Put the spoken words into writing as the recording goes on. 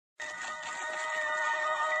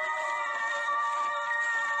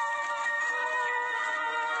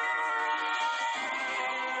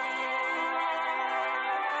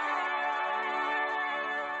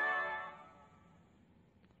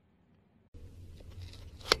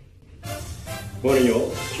Morning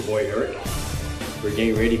y'all, it's your boy Eric. We're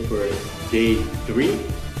getting ready for day 3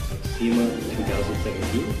 of SEMA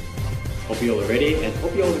 2017. Hope you all are ready and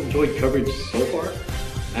hope you all enjoyed coverage so far.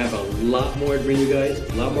 I have a lot more to bring you guys,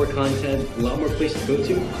 a lot more content, a lot more places to go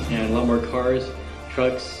to, and a lot more cars,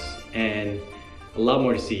 trucks, and a lot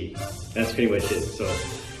more to see. That's pretty much it. So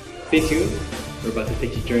stay tuned. We're about to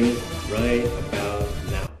take you journey right about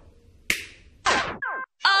now.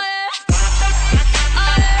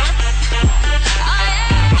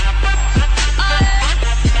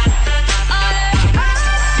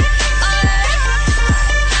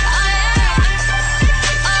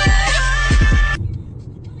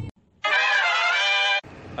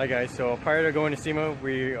 Hi guys, so prior to going to SEMA,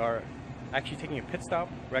 we are actually taking a pit stop.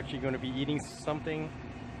 We're actually going to be eating something,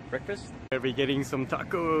 breakfast. We're going to be getting some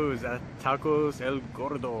tacos at Tacos El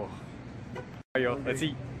Gordo. Alright yo, let's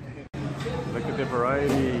eat. Look at the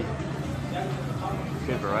variety.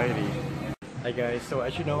 Good variety. Hi guys, so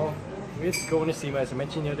as you know, with going to SEMA, as I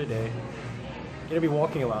mentioned the other day, we're going to be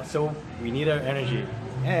walking a lot, so we need our energy.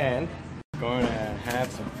 And we're going to have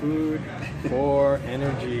some food for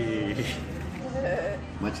energy.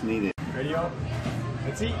 Much needed. Ready y'all?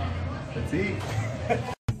 Let's eat! Let's eat!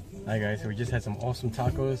 Hi guys, so we just had some awesome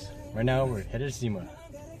tacos. Right now we're headed to SEMA.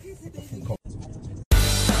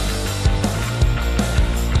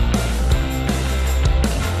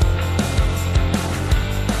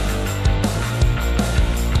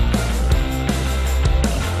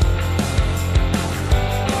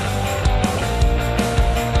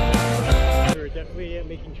 We're definitely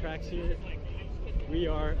making tracks here. We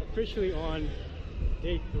are officially on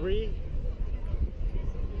day 3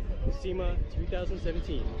 of SEMA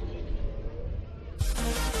 2017.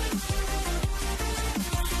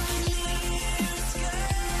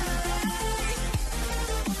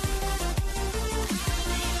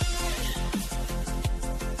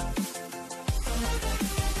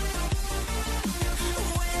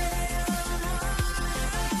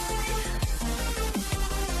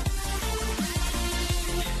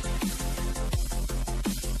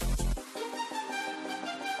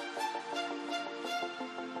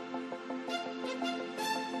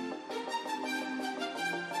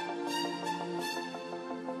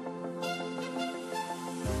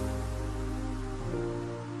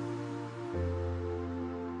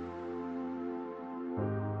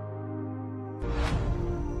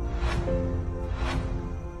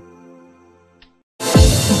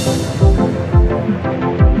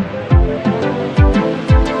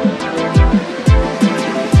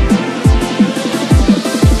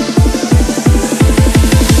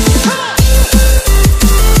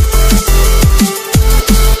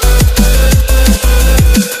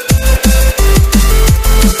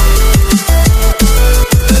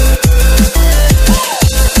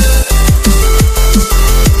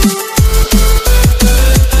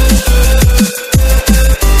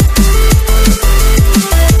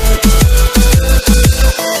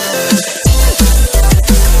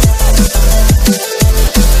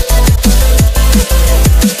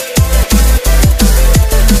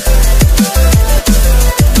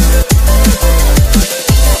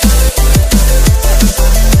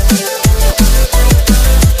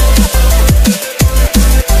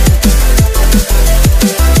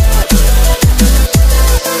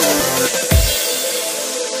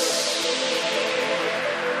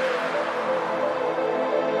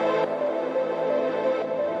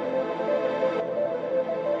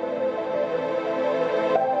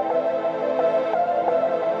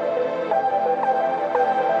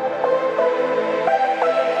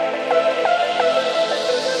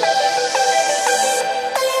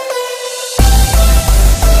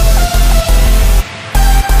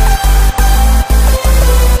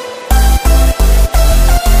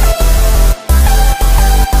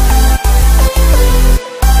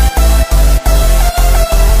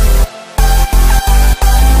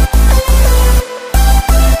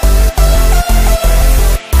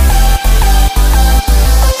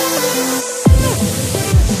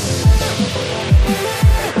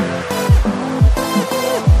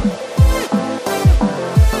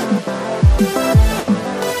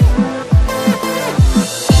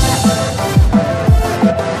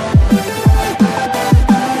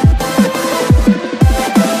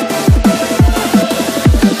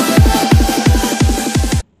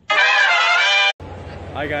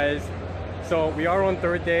 Hi guys, so we are on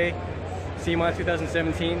 3rd day, SEMA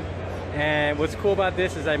 2017, and what's cool about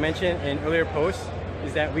this, as I mentioned in earlier posts,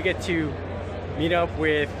 is that we get to meet up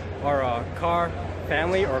with our car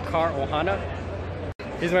family, or car ohana.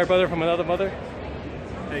 Here's my brother from another mother.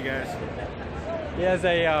 Hey guys. He has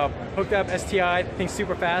a hooked up STI, I think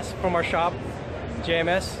super fast, from our shop,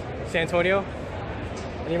 JMS, San Antonio.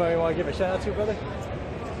 Anybody want to give a shout out to, brother?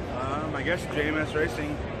 I guess JMS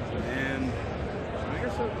Racing, and I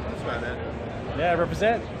guess that's about it. Yeah,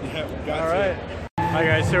 represent. Yeah, got All to. right. Alright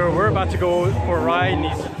guys, so we're about to go for a ride in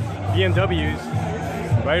these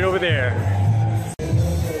BMWs right over there.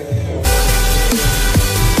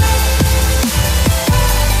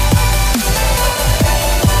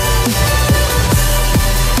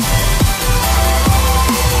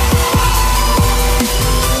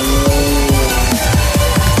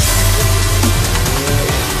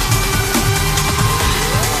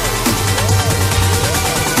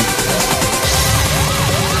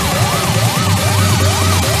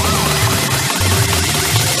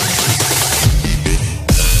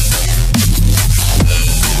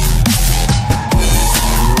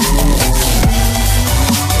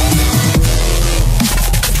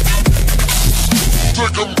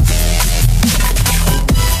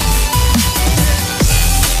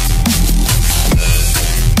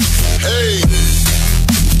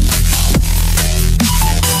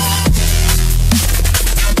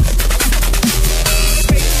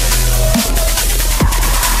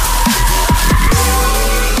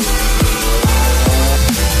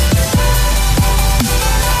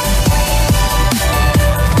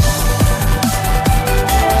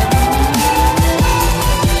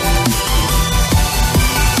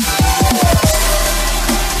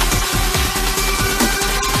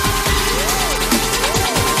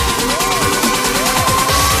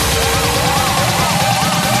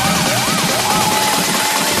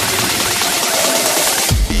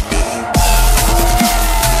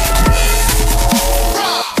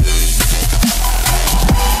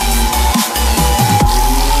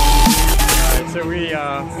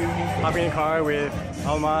 Hopping in a car with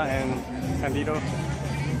Alma and Candido.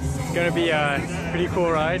 It's gonna be a pretty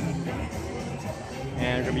cool ride,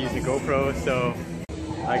 and we're gonna be using GoPro. So,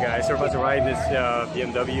 alright guys, so we're about to ride this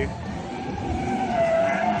BMW.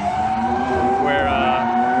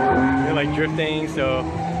 We're like drifting, so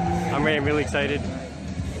I'm really excited.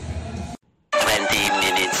 20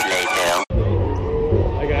 minutes later.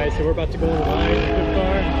 Alright guys, so we're about to go on the ride in the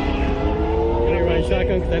car. Gonna ride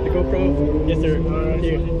shotgun because I have the GoPro. Yes sir.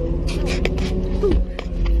 Here.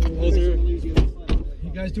 Closer. You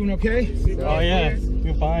guys doing okay? Oh yeah,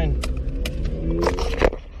 doing fine.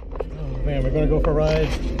 Oh man, we're gonna go for a ride.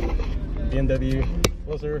 BMW.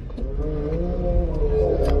 Closer.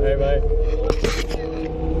 Alright, bye.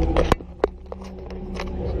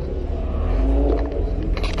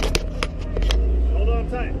 Hold on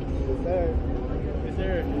tight. Yes sir. Yes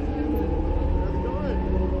sir.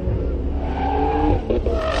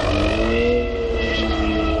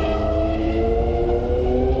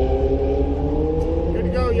 Good to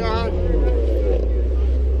go, Johan.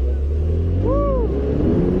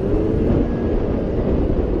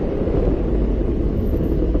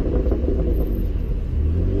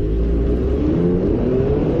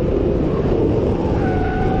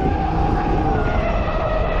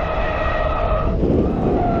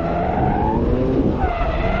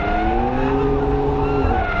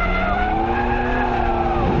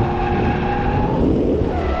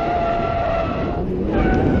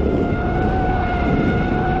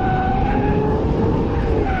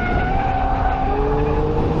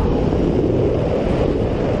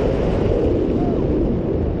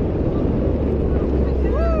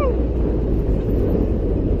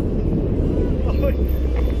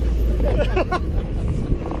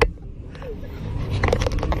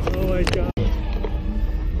 Oh my god.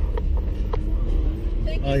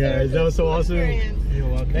 Thank you, Oh guys, sir, that was so for awesome. the experience. You're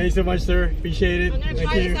welcome. Thank you so much, sir. Appreciate it. I'm gonna Thank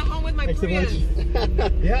try you. this at home with my Thanks so much.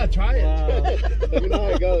 friends. Yeah, try it. Wow. You know how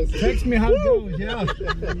it goes. Text me how it goes, yeah.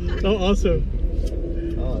 So awesome.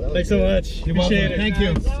 Oh, that was Thanks so good. much. You're Appreciate welcome. it. Thank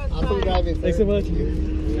you. That was Awesome fun. driving, sir. Thanks so much.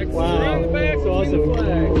 Wow. So awesome.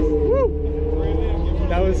 Woo.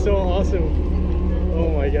 That was so awesome. Oh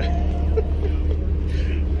my god.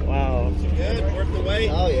 Wow. Good, worth the wait.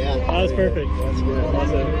 Oh, yeah. That was perfect. That's good.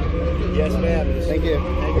 Awesome. Yes, ma'am. Thank you.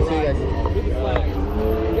 Thank you. See you guys.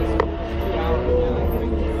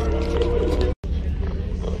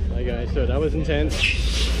 Hi guys, so that was intense.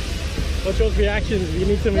 What's those reactions? We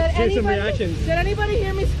need to hear some reactions. Did anybody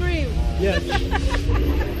hear me scream? Yes.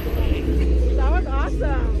 That was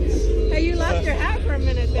awesome. Hey, you left your hat for a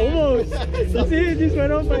minute there. Almost. You see, it just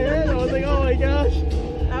went off my head. I was like, oh my gosh.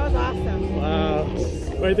 That was awesome. Wow.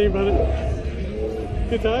 What do you think, brother?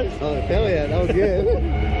 Good times? Oh, hell yeah. That was good.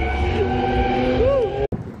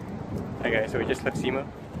 Hi guys, so we just left SEMA,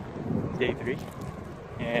 day 3,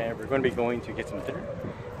 and we're going to be going to get some dinner,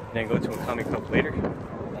 and then go to a comic club later.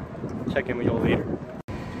 Check in with you all later.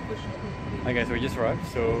 Hi guys, so we just arrived,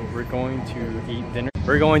 so we're going to eat dinner.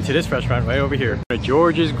 We're going to this restaurant right over here.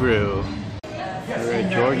 George's Grill. We're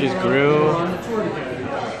at George's Grill.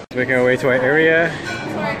 Making our way to our area.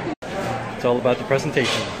 It's all about the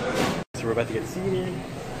presentation. So we're about to get seated.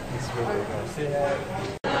 This is where we're going to sit at.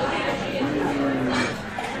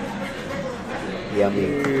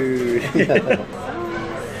 Yummy.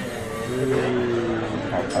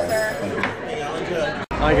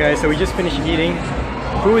 Hi guys, so we just finished eating.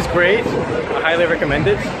 Food was great. I highly recommend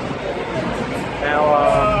it. Now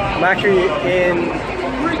I'm actually in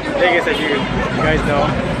Vegas, as you guys know.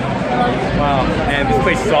 Wow, and this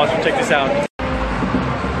place is awesome. Check this out.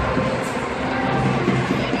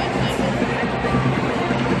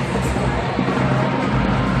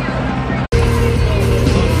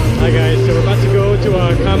 Hi guys, so we're about to go to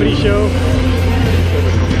a comedy show.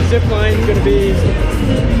 Zip line is gonna be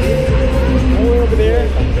all the way over there.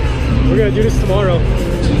 We're gonna do this tomorrow.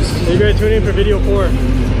 So you guys tune in for video 4.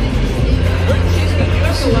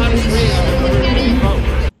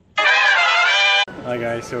 Hi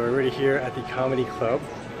guys, so we're already here at the comedy club.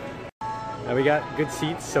 And we got good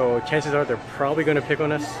seats, so chances are they're probably gonna pick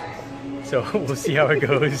on us. So we'll see how it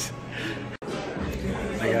goes.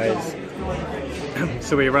 Hi guys.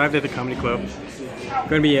 So we arrived at the comedy club. We're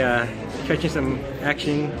gonna be catching some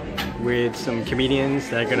action with some comedians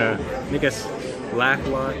that are gonna make us laugh a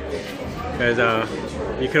lot. Because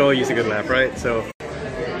you could all use a good laugh, right? So,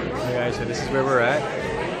 hey guys, so this is where we're at.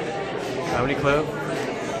 Comedy club.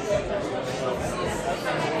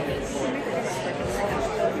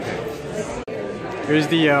 Here's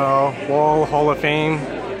the Wall Hall of Fame.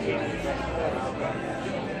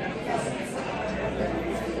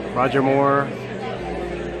 Roger Moore.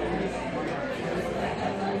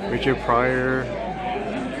 Richard Pryor.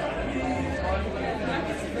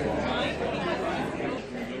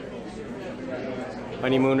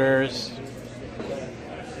 Honeymooners.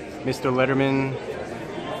 Mr. Letterman.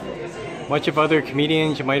 Bunch of other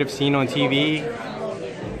comedians you might have seen on TV.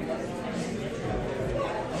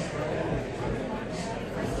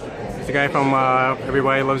 There's the guy from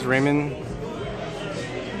Everybody Loves Raymond.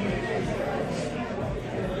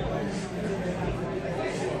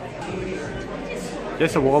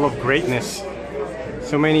 Just a wall of greatness.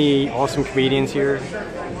 So many awesome comedians here.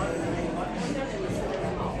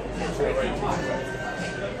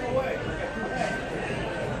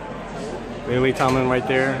 Lily Tomlin right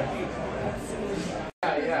there.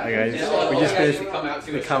 Hi guys, we just finished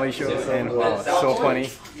the comedy show and wow, it's so funny.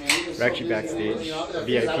 We're actually backstage,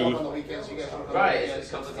 VIP. Right, it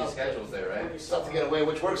just comes with these schedules there, right? Stuff to get away,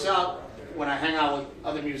 which works out when I hang out with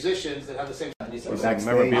other musicians that have the same.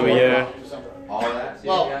 Memorabilia. All of that?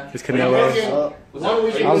 Well, There's Canelo.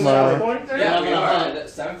 Yeah, we are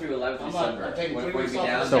 7 through 11 December. We're going to be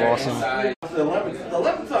down So there awesome. inside. The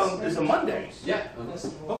 11th is a Monday. Yeah.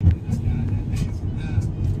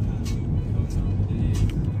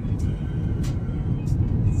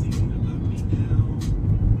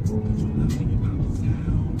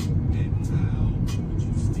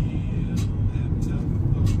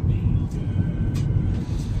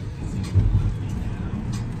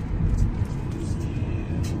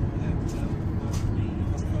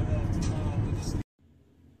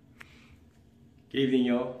 Good evening,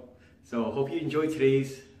 y'all. So hope you enjoyed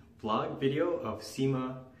today's vlog video of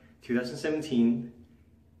SEMA 2017,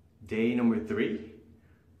 day number 3.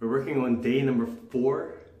 We're working on day number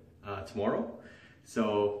 4 tomorrow.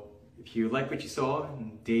 So if you like what you saw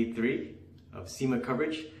in day 3 of SEMA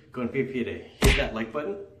coverage, go and feel free to hit that like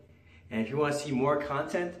button. And if you want to see more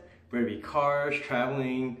content, whether it be cars,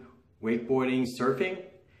 traveling, wakeboarding, surfing,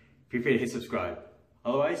 feel free to hit subscribe.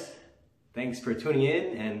 Otherwise, thanks for tuning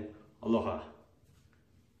in and aloha.